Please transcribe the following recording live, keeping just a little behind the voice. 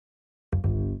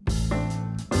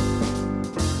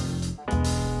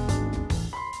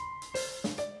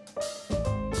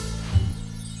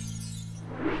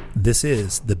This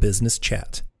is The Business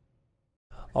Chat.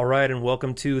 All right, and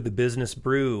welcome to The Business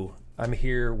Brew. I'm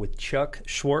here with Chuck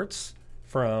Schwartz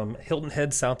from Hilton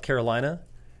Head, South Carolina.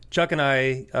 Chuck and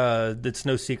I, it's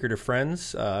no secret, are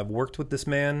friends. I've worked with this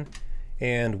man,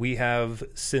 and we have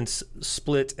since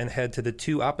split and head to the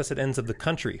two opposite ends of the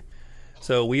country.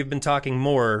 So we have been talking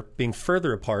more, being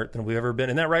further apart than we've ever been.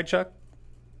 Isn't that right, Chuck?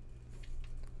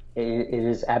 It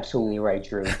is absolutely right,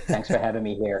 Drew. Thanks for having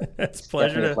me here. It's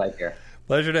pleasure.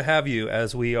 Pleasure to have you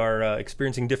as we are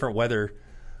experiencing different weather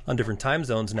on different time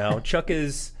zones now. Chuck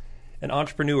is an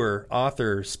entrepreneur,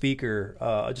 author, speaker,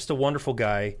 just a wonderful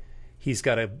guy. He's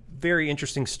got a very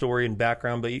interesting story and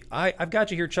background, but I've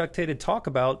got you here, Chuck, today to talk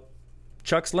about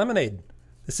Chuck's Lemonade.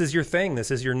 This is your thing. This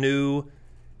is your new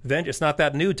venture. It's not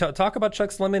that new. Talk about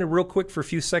Chuck's Lemonade real quick for a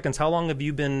few seconds. How long have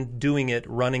you been doing it,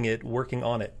 running it, working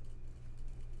on it?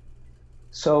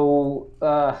 So,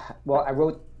 I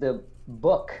wrote the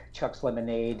book, Chuck's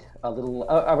Lemonade,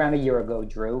 around a year ago,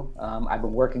 Drew. I've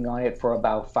been working on it for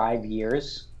about 5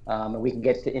 years, and we can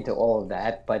get into all of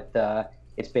that, but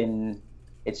it's been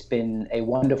a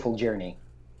wonderful journey,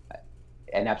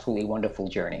 an absolutely wonderful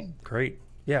journey. Great.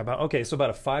 Yeah, about a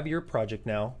 5-year project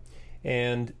now.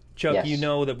 And Chuck, yes. You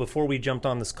know that before we jumped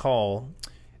on this call,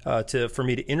 for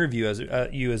me to interview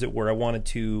you, as it were, I wanted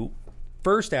to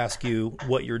first ask you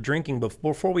what you're drinking. But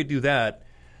before we do that,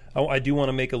 I do want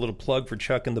to make a little plug for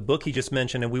Chuck and the book he just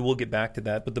mentioned, and we will get back to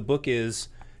that. But the book is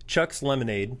Chuck's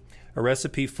Lemonade, a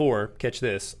recipe for, catch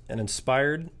this, an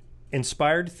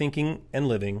inspired thinking and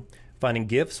living, finding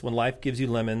gifts when life gives you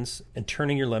lemons, and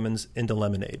turning your lemons into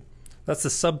lemonade. That's the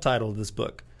subtitle of this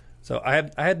book. So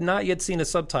I had not yet seen a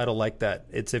subtitle like that.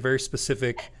 It's a very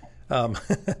specific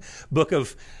book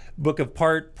of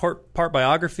part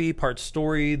biography, part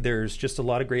story. There's just a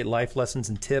lot of great life lessons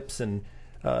and tips, and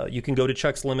you can go to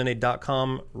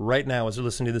chuckslemonade.com right now as you're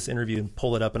listening to this interview and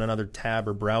pull it up in another tab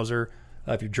or browser.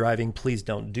 If you're driving, please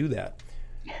don't do that.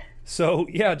 So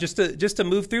yeah, just to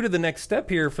move through to the next step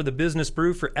here for the Business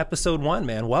Brew for episode 1,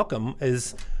 man. Welcome.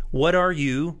 What are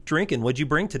you drinking? What'd you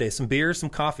bring today? Some beer, some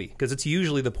coffee? Because it's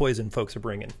usually the poison folks are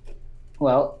bringing.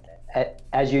 Well,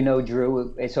 as you know,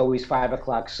 Drew, it's always 5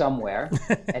 o'clock somewhere,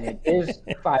 and it is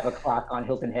 5 o'clock on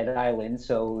Hilton Head Island,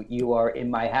 so you are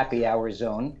in my happy hour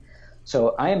zone.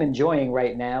 So I am enjoying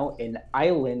right now an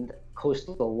Island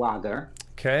Coastal Lager.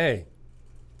 Okay.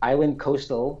 Island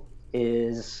Coastal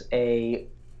is a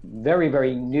very,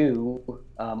 very new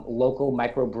local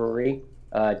microbrewery.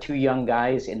 2 young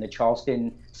guys in the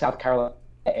Charleston, South Carolina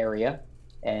area,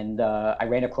 and I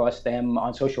ran across them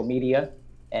on social media,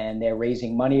 and they're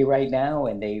raising money right now,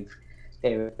 and they've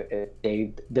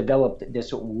developed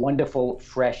this wonderful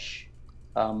fresh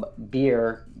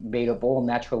beer made of all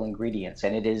natural ingredients,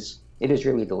 and it is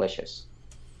really delicious.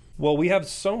 Well, we have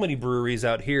so many breweries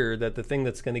out here that the thing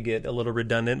that's going to get a little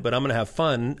redundant, but I'm going to have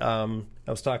fun. I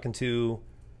was talking to,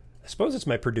 I suppose it's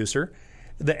my producer,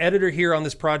 the editor here on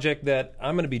this project, that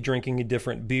I'm going to be drinking a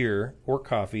different beer or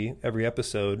coffee every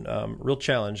episode. Real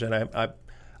challenge, and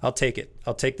I'll take it.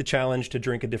 I'll take the challenge to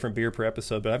drink a different beer per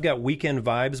episode. But I've got Weekend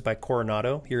Vibes by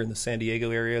Coronado here in the San Diego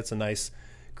area. It's a nice,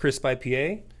 crisp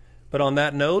IPA. But on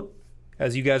that note,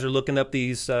 as you guys are looking up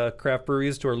these craft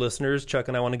breweries to our listeners, Chuck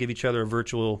and I want to give each other a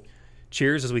virtual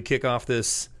cheers as we kick off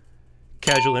this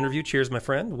casual interview. Cheers, my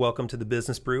friend. Welcome to the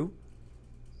Business Brew.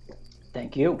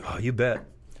 Thank you. Oh, you bet.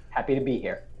 Happy to be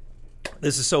here.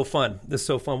 This is so fun.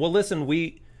 Well, listen,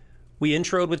 we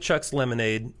introed with Chuck's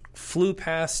Lemonade, flew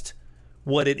past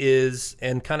what it is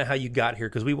and kind of how you got here,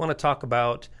 because we want to talk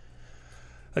about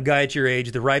a guy at your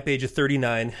age, the ripe age of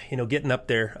 39, getting up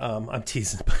there. I'm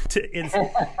teasing, but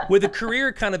with a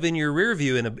career kind of in your rear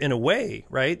view in a way,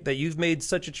 right? That you've made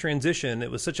such a transition.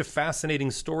 It was such a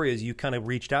fascinating story as you kind of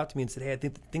reached out to me and said, hey, I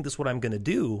think this is what I'm going to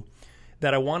do,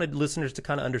 that I wanted listeners to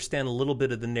kind of understand a little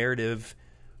bit of the narrative,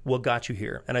 what got you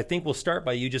here. And I think we'll start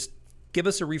by you just give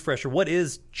us a refresher. What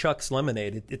is Chuck's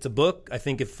Lemonade? It's a book. I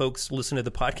think if folks listen to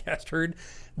the podcast heard,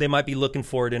 they might be looking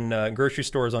for it in grocery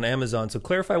stores, on Amazon. So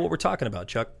clarify what we're talking about,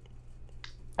 Chuck.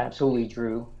 Absolutely,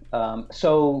 Drew.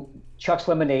 So Chuck's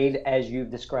Lemonade, as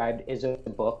you've described, is a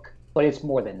book, but it's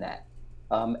more than that.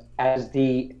 As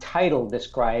the title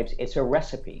describes, it's a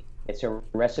recipe. It's a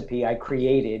recipe I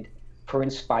created for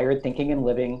inspired thinking and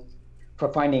living,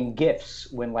 for finding gifts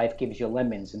when life gives you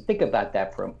lemons. And think about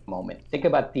that for a moment. Think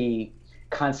about the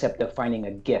concept of finding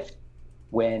a gift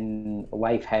when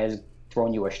life has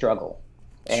thrown you a struggle.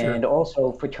 Sure. And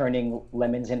also for turning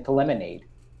lemons into lemonade.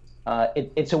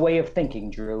 It's a way of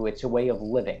thinking, Drew. It's a way of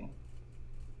living.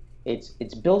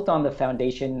 It's built on the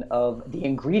foundation of the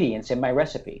ingredients in my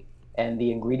recipe. And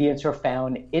the ingredients are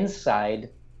found inside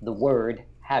the word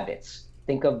habits.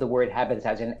 think of the word habits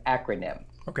as an acronym.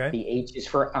 Okay. The H is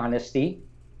for honesty,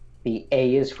 the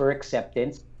A is for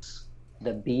acceptance,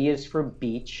 the B is for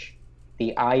beach,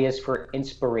 the I is for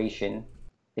inspiration,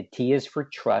 the T is for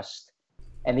trust,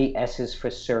 and the S is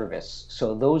for service.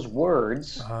 So those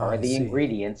words are the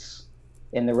ingredients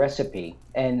in the recipe.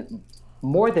 And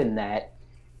more than that,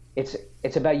 it's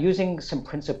about using some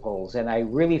principles, and I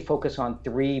really focus on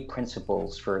 3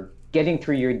 principles for getting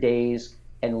through your days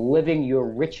and living your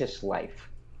richest life.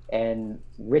 And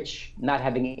rich not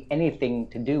having anything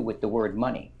to do with the word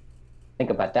money. Think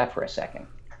about that for a second.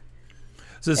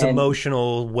 So this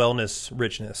emotional wellness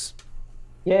richness.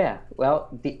 Yeah, well,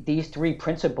 these 3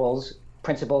 principles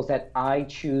that I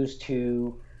choose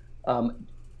to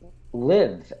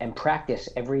live and practice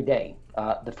every day.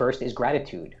 The first is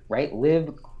gratitude, right?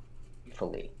 Live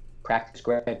gratefully. Practice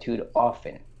gratitude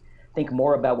often. Think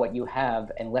more about what you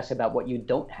have and less about what you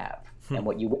don't have and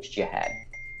what you wished you had,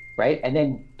 right? And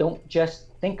then don't just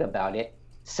think about it,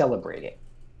 celebrate it.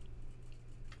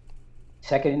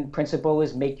 Second principle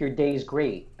is make your days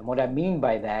great. And what I mean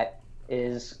by that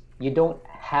is you don't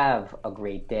have a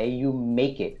great day, you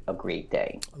make it a great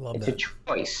day. It's a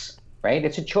choice, right?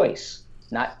 It's a choice,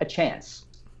 not a chance,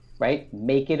 right?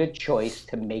 Make it a choice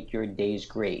to make your days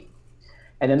great.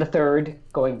 And then the third,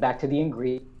 going back to the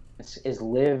ingredients, is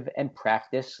live and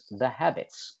practice the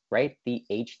habits, right? The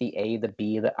H, the A, the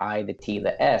B, the I, the T,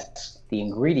 the S, the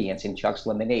ingredients in Chuck's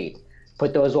Lemonade.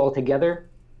 Put those all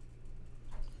together,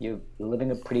 you're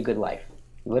living a pretty good life.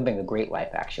 You're living a great life,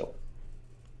 actually.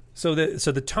 So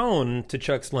the tone to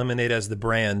Chuck's Lemonade as the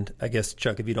brand, I guess,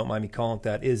 Chuck, if you don't mind me calling it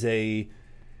that, is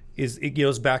it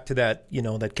goes back to that,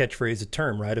 that catchphrase, a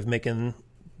term, right, of making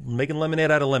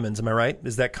lemonade out of lemons. Am I right?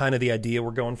 Is that kind of the idea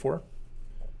we're going for?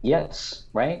 Yes,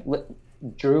 right?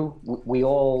 Drew, we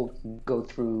all go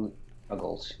through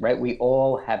struggles, right? We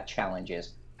all have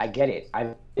challenges. I get it.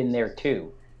 I've been there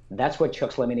too. That's what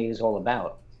Chuck's Lemonade is all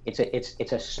about. It's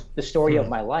the story of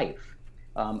my life,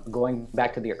 going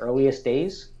back to the earliest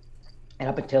days and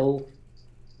up until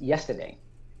yesterday.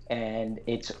 And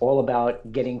it's all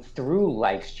about getting through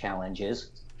life's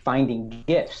challenges, finding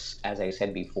gifts, as I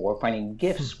said before, finding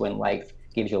gifts when life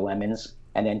gives you lemons,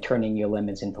 and then turning your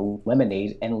lemons into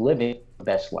lemonade and living the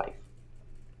best life.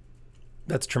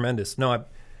 That's tremendous. No,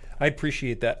 I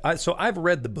appreciate that. So I've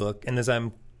read the book, and as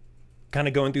I'm kind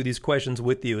of going through these questions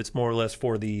with you, it's more or less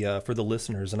for the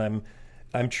listeners, and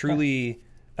I'm truly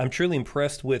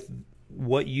impressed with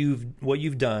what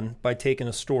you've done by taking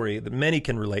a story that many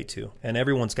can relate to, and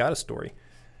everyone's got a story,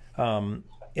 and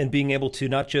being able to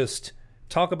not just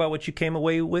talk about what you came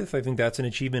away with. I think that's an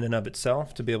achievement in of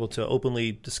itself, to be able to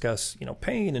openly discuss,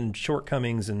 pain and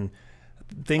shortcomings and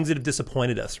things that have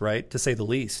disappointed us, right, to say the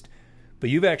least. But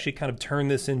you've actually kind of turned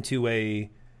this into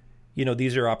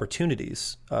these are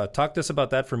opportunities. Talk to us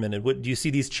about that for a minute. Do you see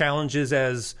these challenges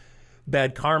as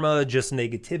bad karma, just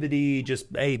negativity, just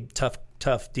a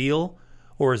tough deal?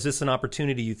 Or is this an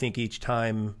opportunity, you think, each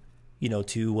time,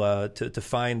 to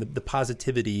find the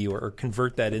positivity or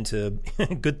convert that into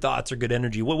good thoughts or good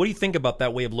energy? What do you think about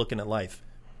that way of looking at life?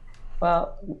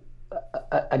 Well,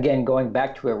 again, going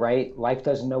back to it, right? Life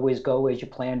doesn't always go as you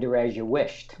planned or as you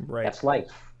wished. Right. That's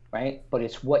life, right? But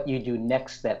it's what you do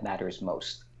next that matters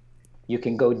most. You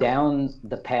can go down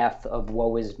the path of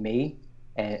woe is me,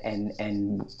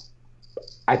 and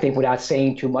I think without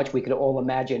saying too much, we could all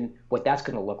imagine what that's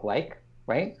going to look like,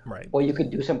 right? Right. Or you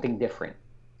could do something different,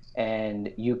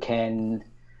 and you can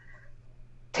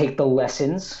take the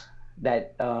lessons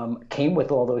that came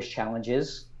with all those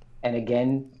challenges, and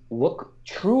again,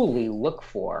 truly look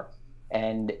for,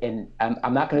 and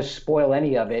I'm not going to spoil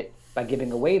any of it by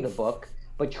giving away the book,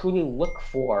 but truly look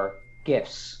for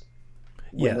gifts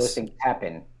when those things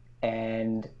happen,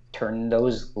 and turn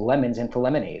those lemons into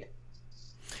lemonade.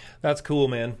 That's cool,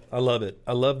 man. I love it.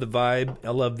 I love the vibe. I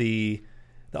love the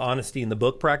honesty in the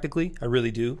book, practically. I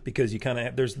really do, because you kind of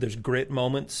have, there's grit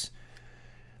moments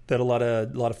that a lot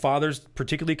of fathers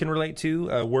particularly can relate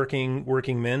to,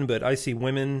 working men, but I see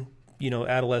women,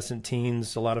 adolescent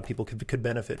teens, a lot of people could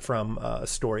benefit from a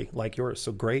story like yours.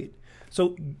 So great.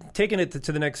 So taking it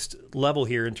to the next level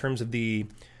here in terms of the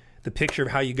picture of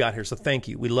how you got here. So thank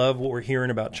you. We love what we're hearing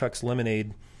about Chuck's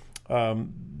Lemonade,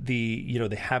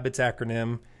 the habits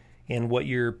acronym, and what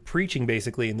you're preaching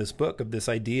basically in this book, of this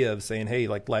idea of saying, hey,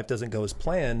 like, life doesn't go as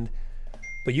planned,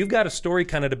 but you've got a story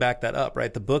kind of to back that up,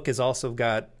 right? The book has also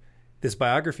got this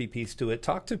biography piece to it.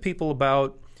 Talk to people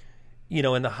about,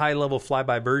 in the high level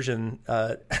flyby version,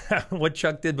 what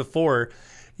Chuck did before.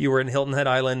 You were in Hilton Head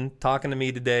Island talking to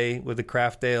me today with a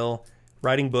craft ale,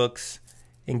 writing books,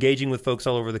 engaging with folks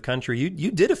all over the country. You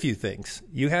did a few things.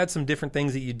 You had some different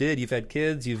things that you did. You've had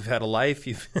kids. You've had a life.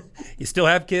 You still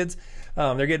have kids.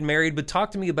 They're getting married. But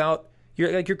talk to me about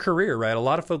your career, right? A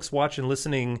lot of folks watching,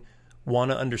 listening,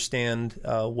 want to understand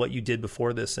what you did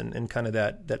before this and kind of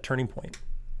that turning point.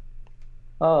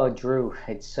 Oh, Drew,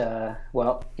 it's,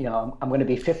 well, I'm going to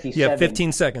be 57. You have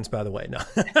 15 seconds, by the way. No.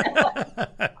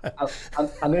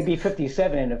 I'm going to be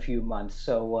 57 in a few months.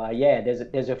 So, yeah,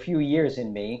 there's a few years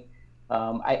in me.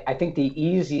 I think the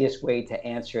easiest way to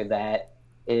answer that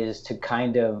is to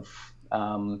kind of,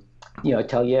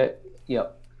 tell you,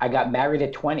 I got married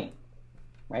at 20,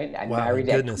 right? I married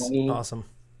at 20. Awesome.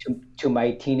 To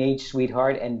my teenage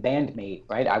sweetheart and bandmate,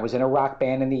 right? I was in a rock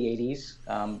band in the 80s,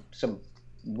 some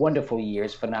wonderful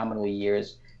years, phenomenal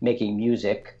years making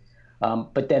music.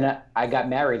 But then I got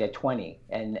married at 20.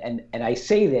 And I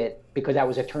say that because that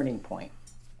was a turning point.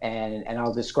 And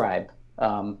I'll describe.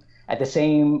 At the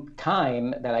same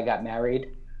time that I got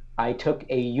married, I took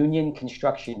a union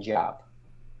construction job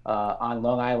on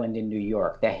Long Island in New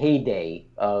York, the heyday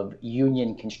of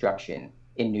union construction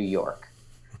in New York.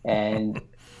 And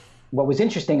what was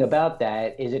interesting about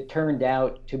that is it turned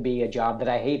out to be a job that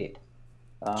I hated.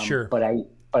 Sure. But I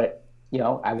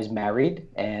was married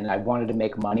and I wanted to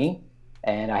make money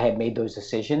and I had made those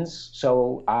decisions.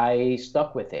 So I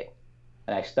stuck with it,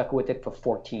 and I stuck with it for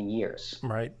 14 years.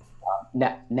 Right.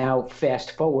 Now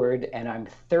fast forward and I'm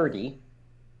 30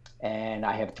 and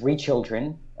I have 3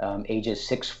 children, ages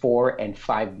 6, 4, and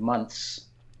 5 months.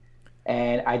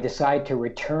 And I decide to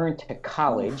return to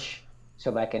college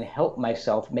so that I can help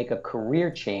myself make a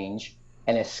career change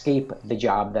and escape the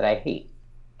job that I hate.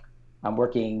 I'm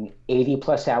working 80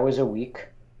 plus hours a week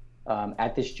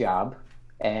at this job.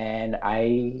 And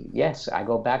I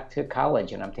go back to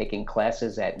college and I'm taking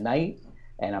classes at night,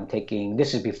 and I'm taking,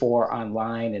 this is before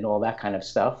online and all that kind of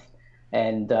stuff.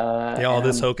 And all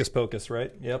this hocus pocus,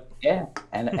 right? Yep. Yeah.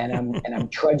 And I'm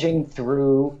trudging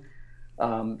through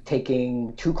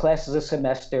taking 2 classes a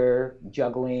semester,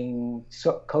 juggling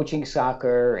coaching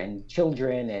soccer and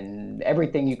children and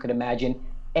everything you could imagine,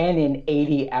 and an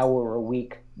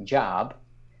 80-hour-a-week job.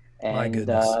 And my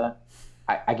goodness.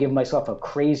 I give myself a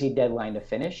crazy deadline to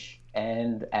finish.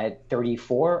 And at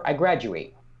 34, I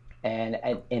graduate. And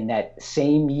in that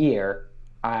same year,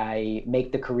 I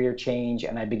make the career change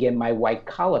and I begin my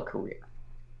white-collar career.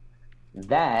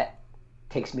 That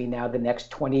takes me now the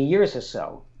next 20 years or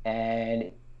so.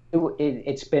 And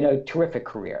it's been a terrific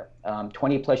career,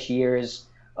 20 plus years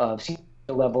of senior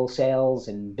level sales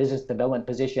and business development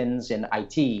positions in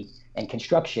IT and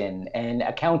construction and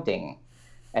accounting.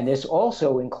 And this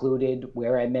also included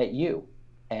where I met you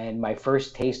and my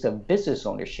first taste of business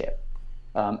ownership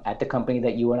at the company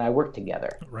that you and I worked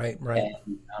together. Right.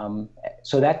 And,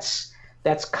 so that's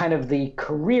kind of the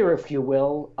career, if you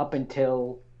will, up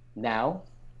until now.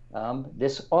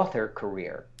 This author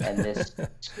career and this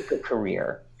speaker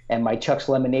career and my Chuck's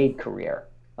Lemonade career.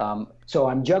 So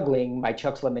I'm juggling my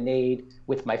Chuck's Lemonade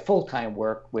with my full-time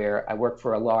work, where I work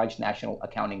for a large national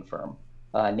accounting firm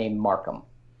named Markham.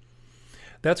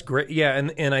 That's great. Yeah,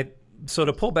 so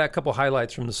to pull back a couple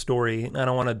highlights from the story, I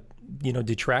don't want to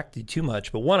detract you too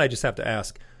much, but one, I just have to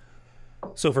ask.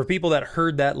 So for people that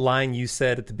heard that line you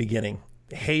said at the beginning,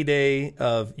 heyday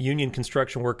of union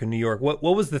construction work in New York, what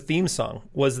was the theme song?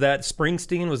 Was that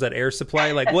Springsteen? Was that Air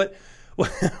Supply? Like what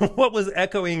was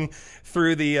echoing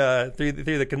through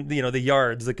the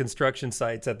yards, the construction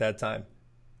sites at that time?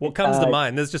 What comes to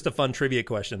mind? This is just a fun trivia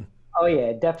question. Oh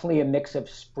yeah, definitely a mix of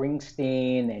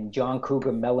Springsteen and John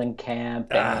Cougar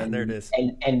Mellencamp and there it is.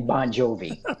 and Bon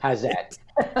Jovi. How's that?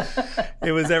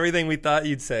 It was everything we thought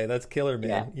you'd say. That's killer,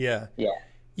 man.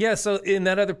 Yeah. So in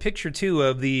that other picture too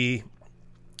of the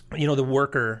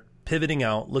worker pivoting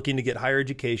out, looking to get higher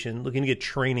education, looking to get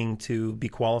training to be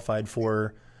qualified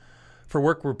for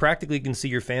work where practically you can see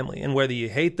your family. And whether you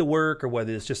hate the work or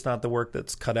whether it's just not the work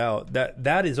that's cut out,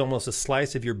 that is almost a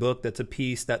slice of your book. That's a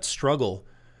piece, that struggle,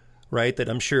 right? That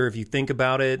I'm sure if you think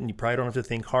about it, and you probably don't have to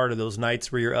think hard, of those nights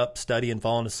where you're up studying,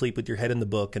 falling asleep with your head in the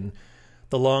book, and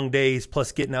the long days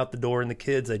plus getting out the door and the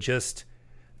kids, I just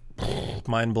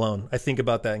mind blown. I think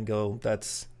about that and go,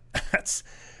 that's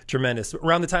tremendous.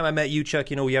 Around the time I met you, Chuck,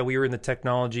 we were in the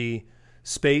technology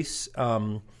space.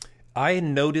 I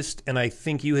noticed, and I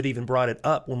think you had even brought it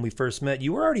up when we first met,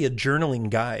 you were already a journaling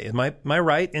guy. Am I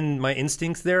right in my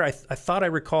instincts there? I thought I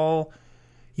recall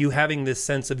you having this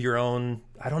sense of your own,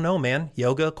 I don't know, man,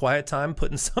 yoga, quiet time,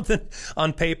 putting something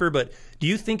on paper. But do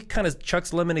you think kind of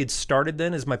Chuck's Lemonade started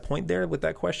then, is my point there with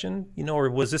that question? Or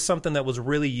was this something that was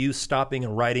really you stopping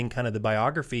and writing kind of the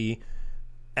biography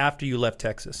after you left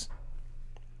Texas?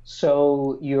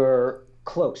 So you're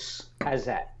close. How's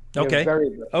that? Okay.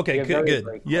 Okay. You're Good. very, Good.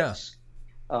 very Yeah.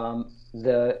 close.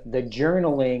 The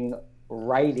journaling,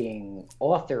 writing,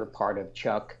 author part of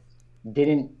Chuck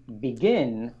didn't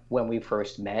begin when we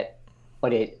first met,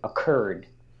 but it occurred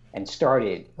and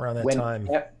started Around that when time.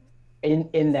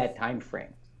 in that time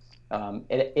frame.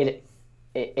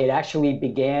 It actually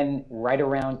began right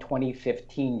around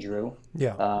 2015, Drew.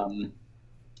 Yeah.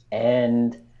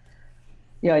 And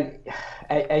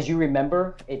as you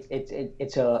remember,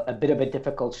 it's a bit of a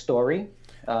difficult story.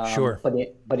 Sure.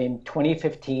 But in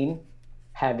 2015,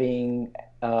 having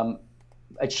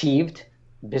achieved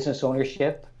business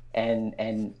ownership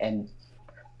and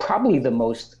probably the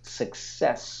most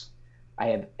success I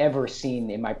have ever seen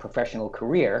in my professional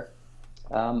career,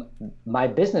 my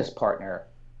business partner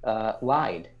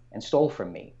lied and stole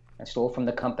from me and stole from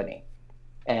the company.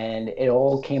 And it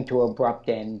all came to an abrupt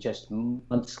end just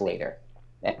months later.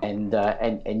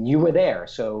 And you were there,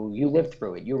 so you lived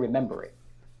through it. You remember it.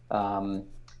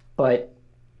 But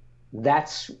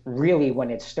that's really when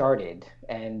it started.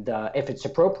 And if it's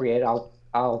appropriate,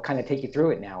 I'll kind of take you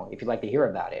through it now, if you'd like to hear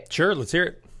about it. Sure, let's hear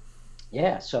it.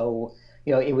 Yeah. So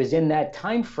it was in that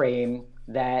time frame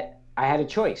that I had a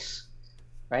choice,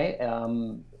 right?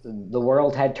 The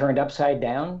world had turned upside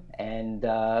down, and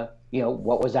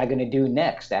what was I going to do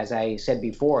next? As I said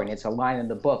before, and it's a line in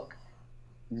the book,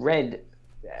 written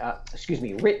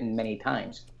many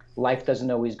times. Life doesn't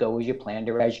always go as you planned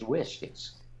or as you wished.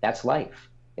 That's life.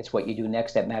 It's what you do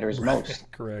next that matters most.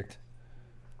 Correct.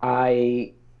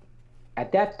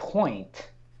 At that point,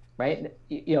 right?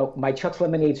 My Chuck's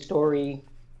Lemonade story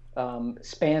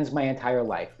spans my entire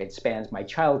life. It spans my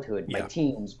childhood, my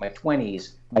teens, my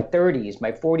 20s, my 30s,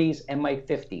 my 40s, and my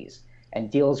 50s, and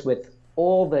deals with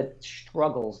all the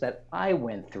struggles that I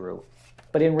went through.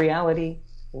 But in reality,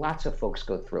 lots of folks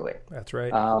go through it. That's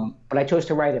right. But I chose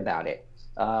to write about it.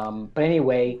 But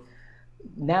anyway,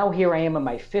 now here I am in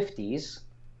my 50s,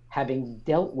 having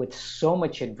dealt with so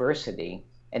much adversity.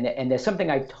 And there's something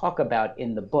I talk about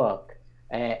in the book,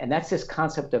 and that's this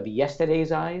concept of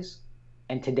yesterday's eyes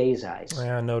and today's eyes.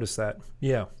 Yeah, I noticed that.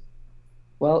 Yeah.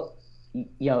 Well,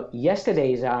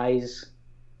 yesterday's eyes,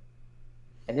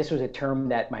 and this was a term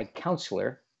that my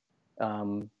counselor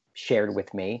shared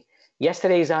with me.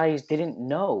 Yesterday's eyes didn't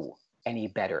know any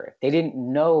better. They didn't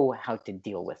know how to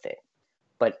deal with it.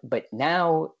 But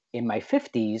now in my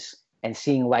 50s and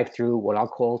seeing life through what I'll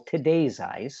call today's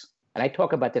eyes, and I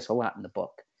talk about this a lot in the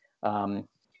book.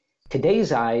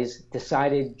 Today's eyes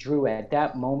decided, Drew, at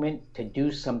that moment to do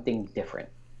something different.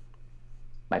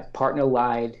 My partner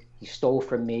lied. He stole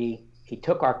from me. He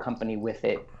took our company with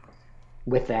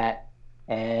that.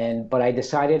 But I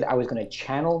decided I was going to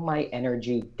channel my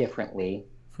energy differently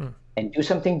and do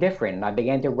something different. And I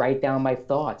began to write down my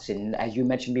thoughts. And as you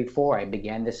mentioned before, I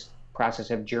began this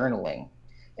process of journaling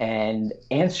and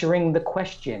answering the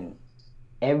question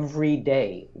every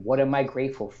day, what am I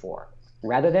grateful for?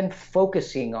 Rather than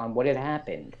focusing on what had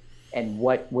happened and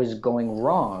what was going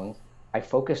wrong, I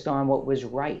focused on what was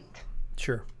right.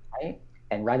 Sure. Right?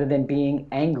 And rather than being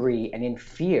angry and in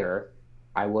fear,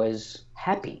 I was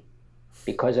happy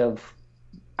because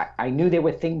I knew there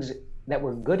were things that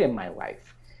were good in my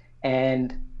life.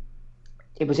 And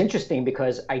it was interesting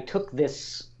because I took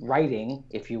this writing,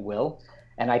 if you will,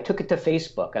 and I took it to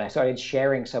Facebook and I started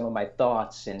sharing some of my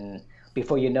thoughts, and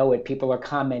before you know it, people are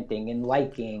commenting and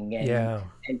liking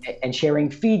and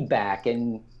sharing feedback,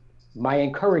 and my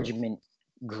encouragement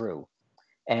grew.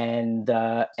 And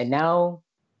now,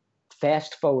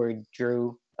 fast forward,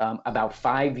 Drew, about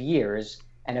 5 years,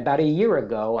 and about a year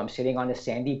ago, I'm sitting on a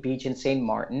sandy beach in St.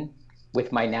 Martin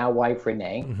with my now wife,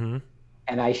 Renee,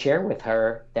 and I share with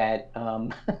her that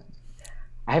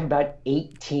I have about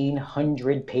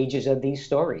 1,800 pages of these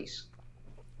stories.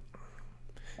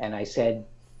 And I said,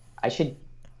 I should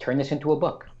turn this into a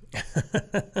book.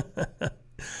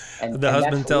 And the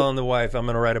husband telling the wife, I'm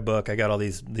going to write a book. I got all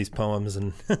these poems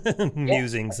and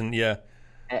musings and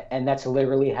And that's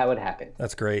literally how it happened.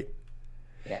 That's great.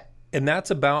 Yeah. And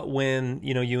that's about when,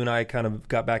 you and I kind of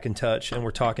got back in touch and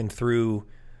we're talking through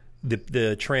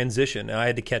the transition. And I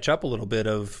had to catch up a little bit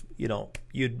of,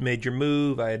 you'd made your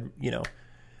move. I had,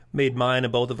 made mine,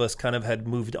 and both of us kind of had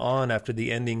moved on after the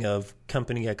ending of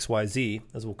Company XYZ,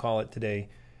 as we'll call it today.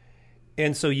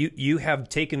 And so you have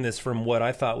taken this from what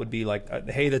I thought would be like,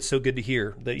 hey, that's so good to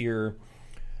hear that you're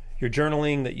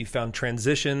journaling, that you found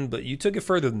transition, but you took it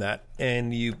further than that,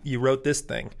 and you wrote this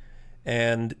thing,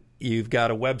 and you've got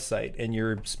a website, and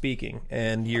you're speaking,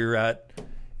 and you're at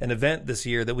an event this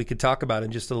year that we could talk about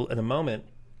in just in a moment.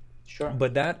 Sure.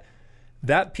 But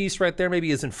that piece right there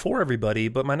maybe isn't for everybody.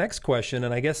 But my next question,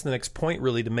 and I guess the next point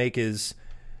really to make is,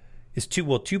 is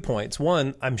 2 points.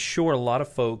 One, I'm sure a lot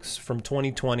of folks from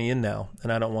 2020 in now,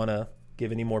 and I don't want to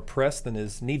give any more press than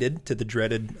is needed to the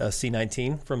dreaded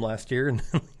C-19 from last year and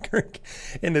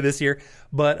into this year,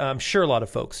 but I'm sure a lot of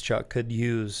folks, Chuck, could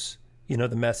use,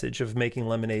 the message of making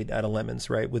lemonade out of lemons,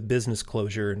 right? With business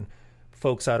closure and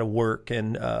folks out of work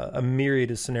and a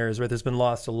myriad of scenarios where there's been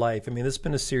loss of life. I mean, this has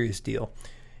been a serious deal.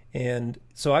 And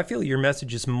so I feel your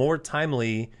message is more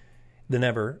timely than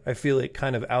ever. I feel it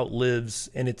kind of outlives,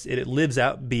 and it lives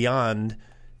out beyond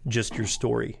just your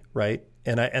story, right?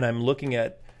 And I'm looking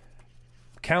at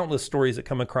countless stories that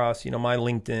come across, my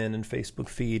LinkedIn and Facebook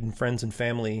feed and friends and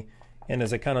family. And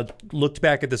as I kind of looked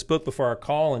back at this book before our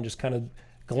call and just kind of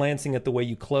glancing at the way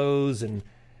you close and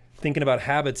thinking about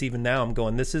habits even now, I'm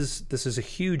going, this is a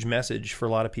huge message for a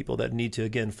lot of people that need to,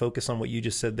 again, focus on what you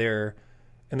just said there.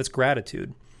 And it's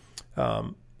gratitude.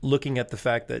 Looking at the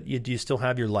fact that do you still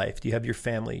have your life? Do you have your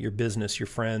family, your business, your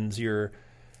friends, your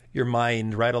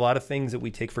mind, right? A lot of things that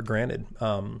we take for granted.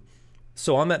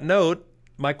 So on that note,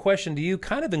 my question to you,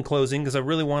 kind of in closing, because I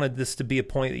really wanted this to be a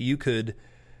point that you could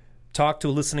talk to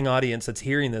a listening audience that's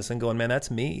hearing this and going, man, that's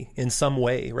me in some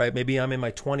way, right? Maybe I'm in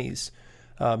my 20s.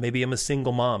 Maybe I'm a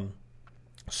single mom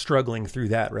struggling through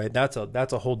that, right? That's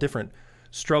a whole different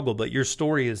struggle. But your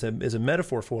story is a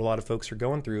metaphor for what a lot of folks are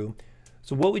going through.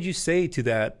 So what would you say to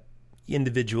that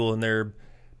individual in their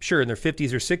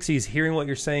 50s or 60s, hearing what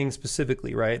you're saying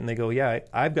specifically, right? And they go, yeah,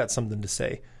 I've got something to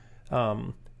say.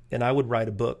 And I would write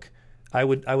a book. I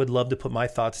would love to put my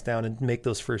thoughts down and make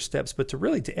those first steps. But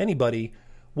to anybody,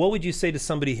 what would you say to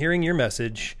somebody hearing your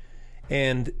message?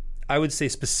 And I would say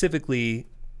specifically,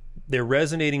 they're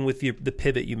resonating with the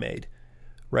pivot you made,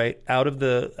 right? Out of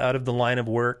the line of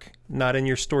work, not in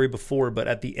your story before, but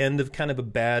at the end of kind of a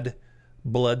bad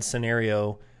blood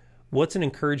scenario. What's an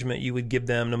encouragement you would give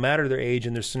them, no matter their age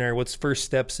and their scenario? What's first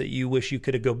steps that you wish you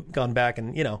could have gone back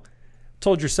and,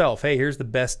 told yourself, hey, here's the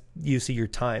best use of your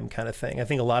time kind of thing? I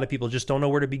think a lot of people just don't know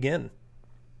where to begin.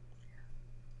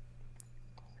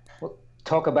 Well,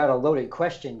 talk about a loaded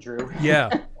question, Drew. Yeah.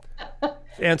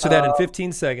 Answer that in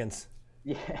 15 seconds.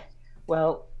 Yeah.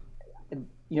 Well,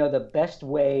 the best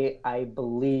way I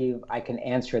believe I can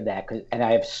answer that, and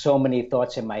I have so many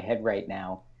thoughts in my head right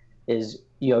now, is,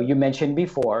 you mentioned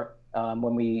before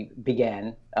when we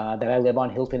began that I live on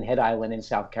Hilton Head Island in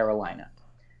South Carolina.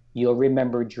 You'll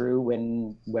remember, Drew,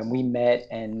 when we met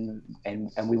and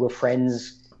we were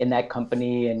friends in that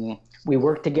company and we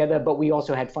worked together, but we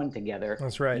also had fun together.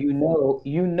 That's right.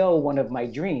 One of my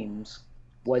dreams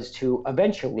was to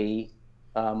eventually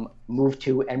move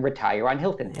to and retire on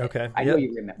Hilton Head. Okay. I know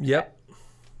you remember. Yep. That.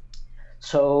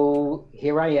 So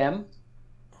here I am,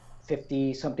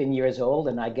 50-something years old,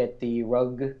 and I get the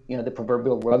rug, the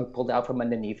proverbial rug pulled out from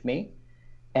underneath me.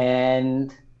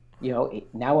 And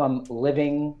now I'm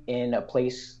living in a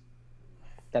place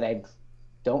that I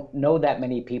don't know that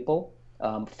many people,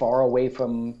 far away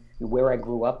from where I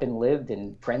grew up and lived,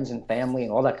 and friends and family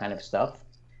and all that kind of stuff,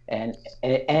 and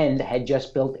had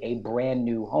just built a brand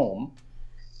new home.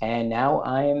 And now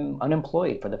I'm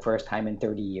unemployed for the first time in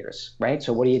 30 years, right?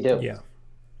 So what do you do? Yeah.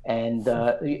 And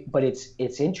but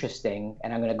it's interesting,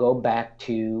 and I'm going to go back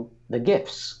to the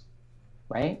gifts,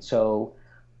 right? So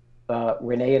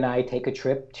Renee and I take a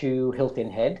trip to Hilton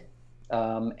Head,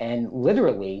 and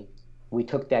literally we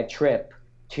took that trip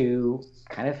to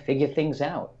kind of figure things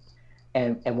out.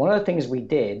 And one of the things we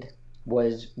did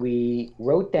was we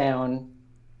wrote down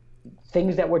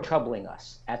things that were troubling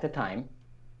us at the time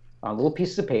on little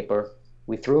pieces of paper.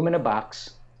 We threw them in a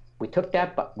box. We took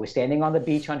that, we're standing on the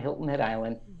beach on Hilton Head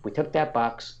Island. We took that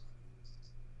box,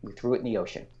 we threw it in the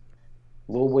ocean.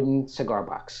 Little wooden cigar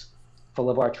box full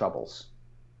of our troubles.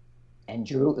 And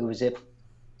Drew,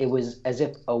 it was as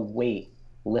if a weight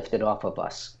lifted off of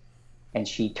us. And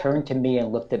she turned to me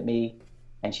and looked at me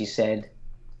and she said,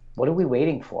 "What are we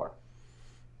waiting for?"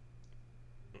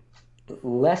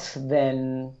 Less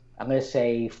than, I'm going to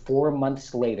say 4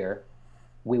 months later,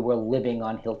 we were living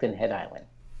on Hilton Head Island.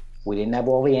 We didn't have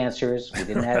all the answers. We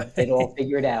didn't have it all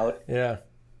figured out. Yeah.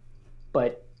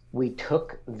 But we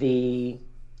took the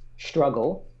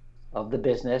struggle of the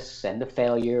business and the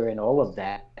failure and all of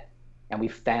that, and we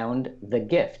found the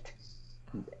gift.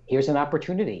 Here's an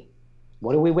opportunity.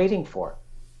 What are we waiting for?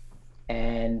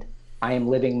 And I am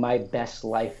living my best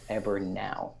life ever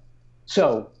now.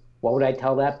 So what would I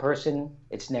tell that person?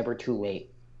 It's never too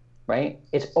late, right?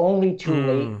 It's only too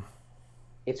late.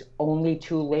 It's only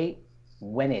too late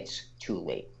when it's too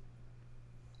late.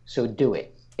 So do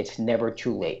it. It's never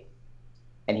too late.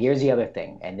 And here's the other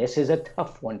thing, and this is a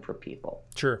tough one for people.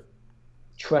 Sure.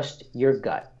 Trust your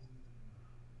gut.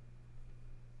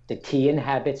 The T in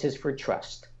habits is for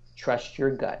trust. Trust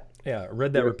your gut. Yeah, I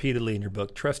read that repeatedly in your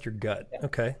book. Trust your gut. Yeah.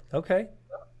 Okay. Okay.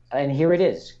 And here it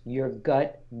is. Your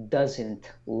gut doesn't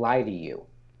lie to you.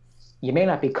 You may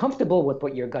not be comfortable with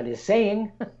what your gut is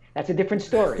saying. That's a different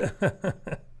story.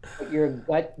 But your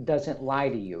gut doesn't lie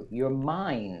to you. Your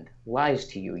mind lies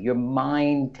to you. Your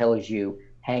mind tells you,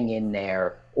 hang in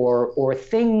there, or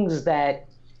things that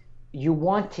you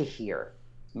want to hear.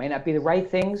 May not be the right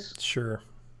things. Sure.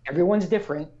 Everyone's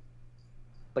different,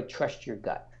 but trust your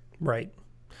gut. Right.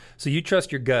 So you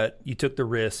trust your gut. You took the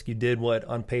risk. You did what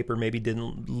on paper maybe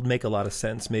didn't make a lot of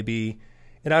sense. Maybe,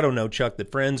 and I don't know, Chuck,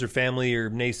 that friends or family or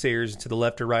naysayers to the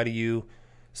left or right of you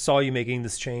saw you making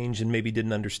this change and maybe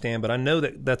didn't understand. But I know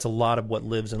that that's a lot of what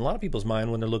lives in a lot of people's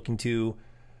mind when they're looking to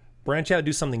branch out,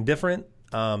 do something different,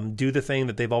 do the thing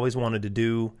that they've always wanted to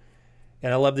do.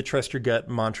 And I love the trust your gut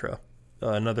mantra.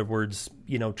 In other words,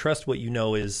 trust what you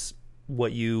know is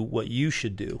what you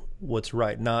should do, what's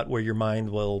right, not where your mind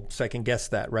will second guess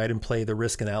that, right, and play the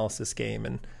risk analysis game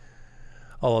and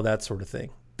all of that sort of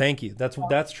thing. Thank you.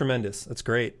 That's tremendous. That's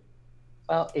great.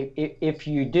 Well, if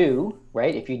you do,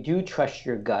 right, if you do trust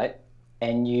your gut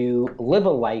and you live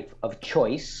a life of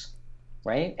choice,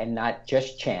 right, and not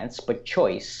just chance, but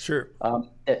choice, sure,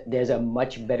 there's a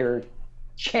much better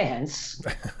chance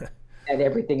that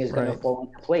everything is going to fall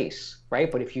into place,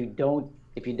 right? But if you don't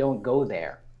go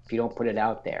there, if you don't put it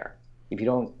out there, if you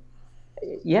don't,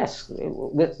 yes,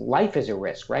 life is a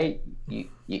risk, right? You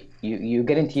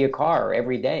get into your car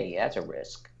every day, that's a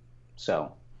risk.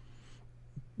 So.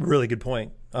 Really good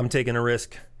point. I'm taking a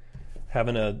risk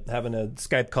having a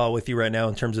Skype call with you right now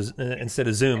in terms of instead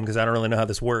of Zoom, because I don't really know how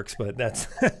this works, but that's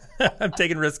I'm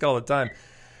taking risk all the time.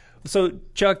 So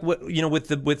Chuck, with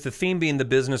the theme being the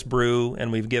business brew,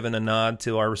 and we've given a nod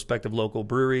to our respective local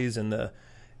breweries and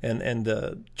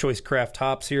the choice craft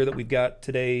hops here that we've got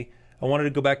today, I wanted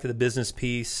to go back to the business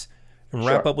piece and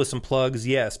wrap up with some plugs.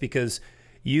 Yes, because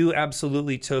you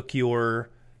absolutely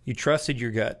you trusted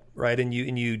your gut, right? And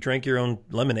you drank your own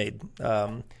lemonade.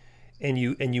 And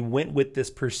you went with this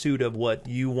pursuit of what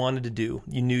you wanted to do.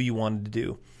 You knew you wanted to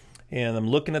do. And I'm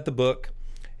looking at the book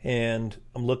and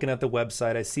I'm looking at the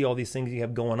website. I see all these things you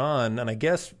have going on. And I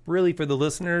guess really for the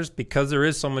listeners, because there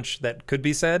is so much that could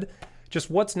be said,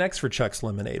 just what's next for Chuck's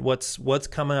Lemonade? What's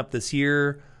coming up this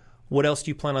year? What else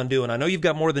do you plan on doing? I know you've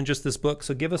got more than just this book,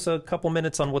 so give us a couple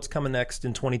minutes on what's coming next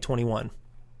in 2021.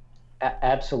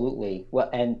 Absolutely. Well,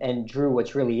 and Drew,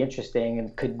 what's really interesting,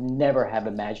 and could never have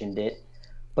imagined it,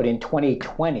 but in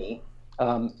 2020,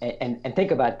 and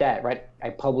think about that, right? I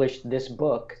published this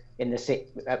book in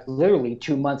literally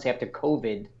 2 months after the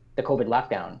COVID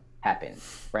lockdown happened,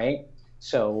 right?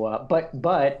 So,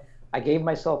 but I gave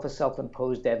myself a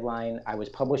self-imposed deadline. I was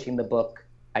publishing the book.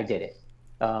 I did it.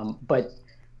 But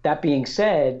that being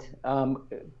said,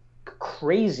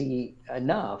 crazy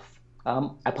enough,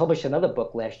 I published another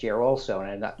book last year also,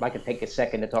 and I can take a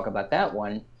second to talk about that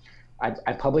one.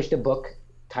 I published a book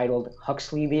titled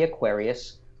Huxley the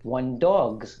Aquarius, One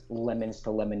Dog's Lemons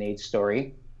to Lemonade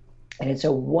Story. And it's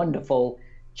a wonderful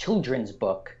children's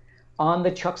book on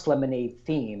the Chuck's Lemonade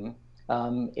theme.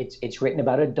 It's written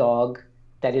about a dog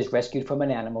that is rescued from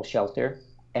an animal shelter.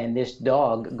 And this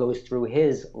dog goes through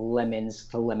his lemons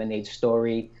to lemonade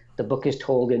story. The book is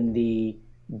told in the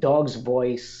dog's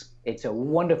voice. It's a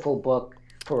wonderful book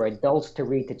for adults to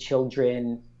read to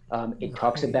children. It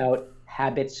talks about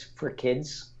habits for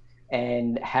kids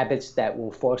and habits that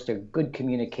will foster good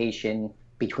communication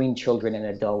between children and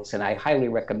adults. And I highly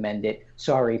recommend it.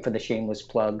 Sorry for the shameless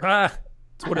plug. That's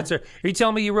what it's. Are you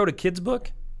telling me you wrote a kid's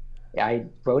book? I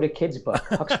wrote a kid's book.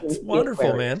 That's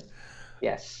wonderful, man.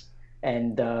 Yes.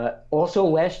 And also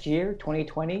last year,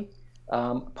 2020,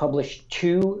 published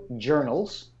 2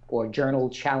 journals, or journal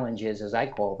challenges as I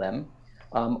call them.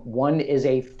 One is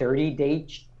a 30-day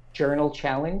journal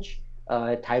challenge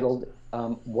titled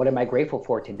What Am I Grateful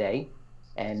For Today?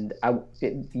 And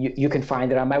you can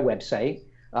find it on my website.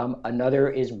 Another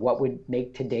is What Would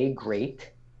Make Today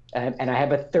Great? And I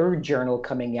have a 3rd journal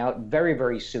coming out very,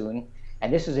 very soon.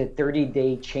 And this is a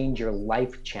 30-day Change Your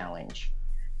Life challenge.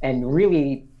 And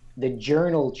really, the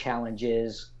journal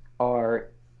challenges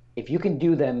are, if you can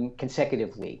do them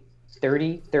consecutively,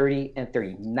 30, 30, and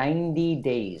 30, 90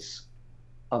 days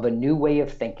of a new way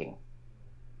of thinking,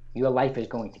 your life is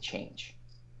going to change.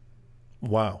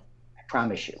 Wow. I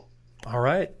promise you. All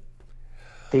right.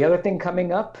 The other thing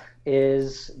coming up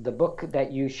is the book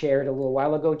that you shared a little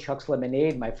while ago, Chuck's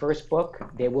Lemonade, my first book.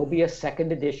 There will be a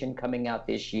 2nd edition coming out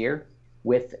this year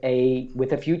with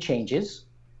a few changes.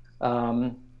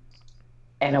 And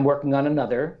I'm working on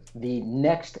another, the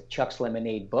next Chuck's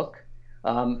Lemonade book.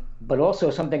 But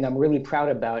also something I'm really proud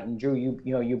about, and Drew,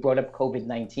 you brought up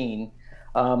COVID-19.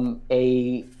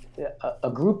 a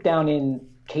group down in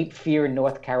Cape Fear,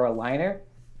 North Carolina,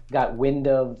 got wind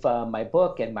of my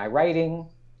book and my writing,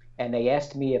 and they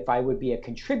asked me if I would be a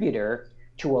contributor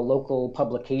to a local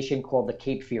publication called the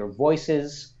Cape Fear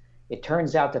Voices. It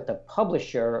turns out that the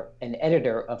publisher and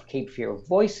editor of Cape Fear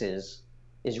Voices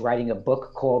is writing a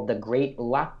book called The Great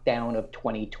Lockdown of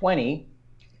 2020.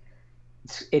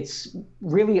 It's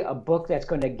really a book that's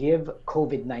going to give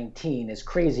COVID-19, as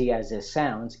crazy as this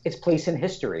sounds, its place in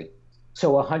history.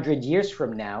 So 100 years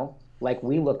from now, like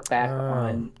we look back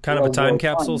on kind of a time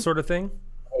capsule sort of thing.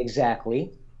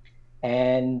 Exactly.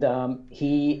 And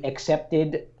he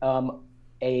accepted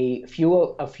a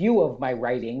few of my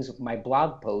writings, my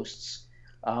blog posts,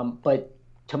 but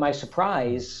to my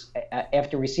surprise,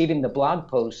 after receiving the blog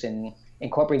posts and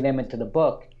incorporating them into the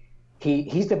book,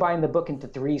 he's dividing the book into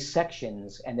 3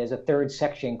 sections, and there's a 3rd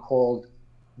section called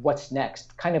 "What's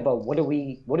Next?" Kind of a what do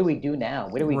we do now?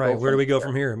 Where do we go? Where do we go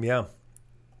from here? Yeah.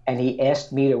 And he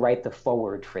asked me to write the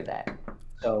foreword for that.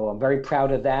 So I'm very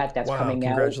proud of that. That's coming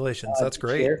out. Congratulations. That's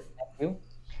great. Thank you.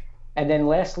 And then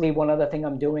lastly, one other thing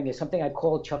I'm doing is something I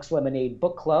call Chuck's Lemonade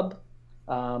Book Club.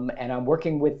 And I'm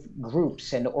working with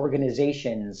groups and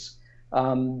organizations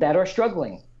that are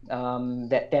struggling,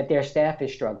 that their staff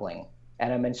is struggling.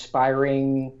 And I'm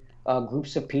inspiring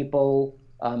groups of people.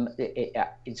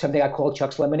 It's something I call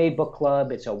Chuck's Lemonade Book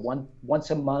Club. It's a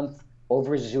once a month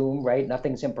over Zoom, right?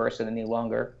 Nothing's in person any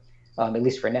longer, at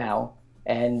least for now.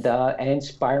 And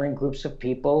inspiring groups of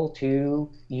people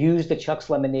to use the Chuck's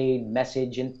Lemonade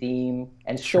message and theme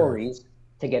and stories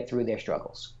to get through their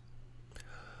struggles.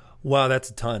 Wow, that's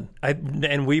a ton.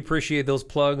 And we appreciate those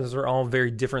plugs. Those are all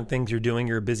very different things you're doing.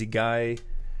 You're a busy guy.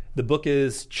 The book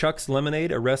is Chuck's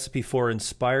Lemonade, a recipe for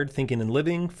inspired thinking and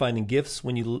living, finding gifts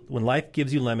when life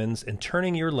gives you lemons, and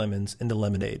turning your lemons into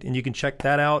lemonade. And you can check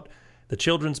that out, the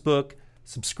children's book.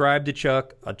 Subscribe to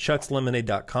Chuck at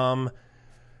chuckslemonade.com.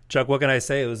 Chuck, what can I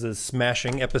say? It was a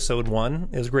smashing episode 1.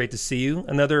 It was great to see you.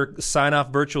 Another sign-off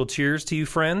virtual cheers to you,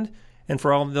 friend. And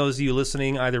for all of those of you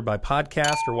listening either by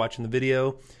podcast or watching the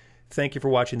video, thank you for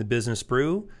watching The Business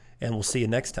Brew, and we'll see you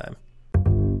next time.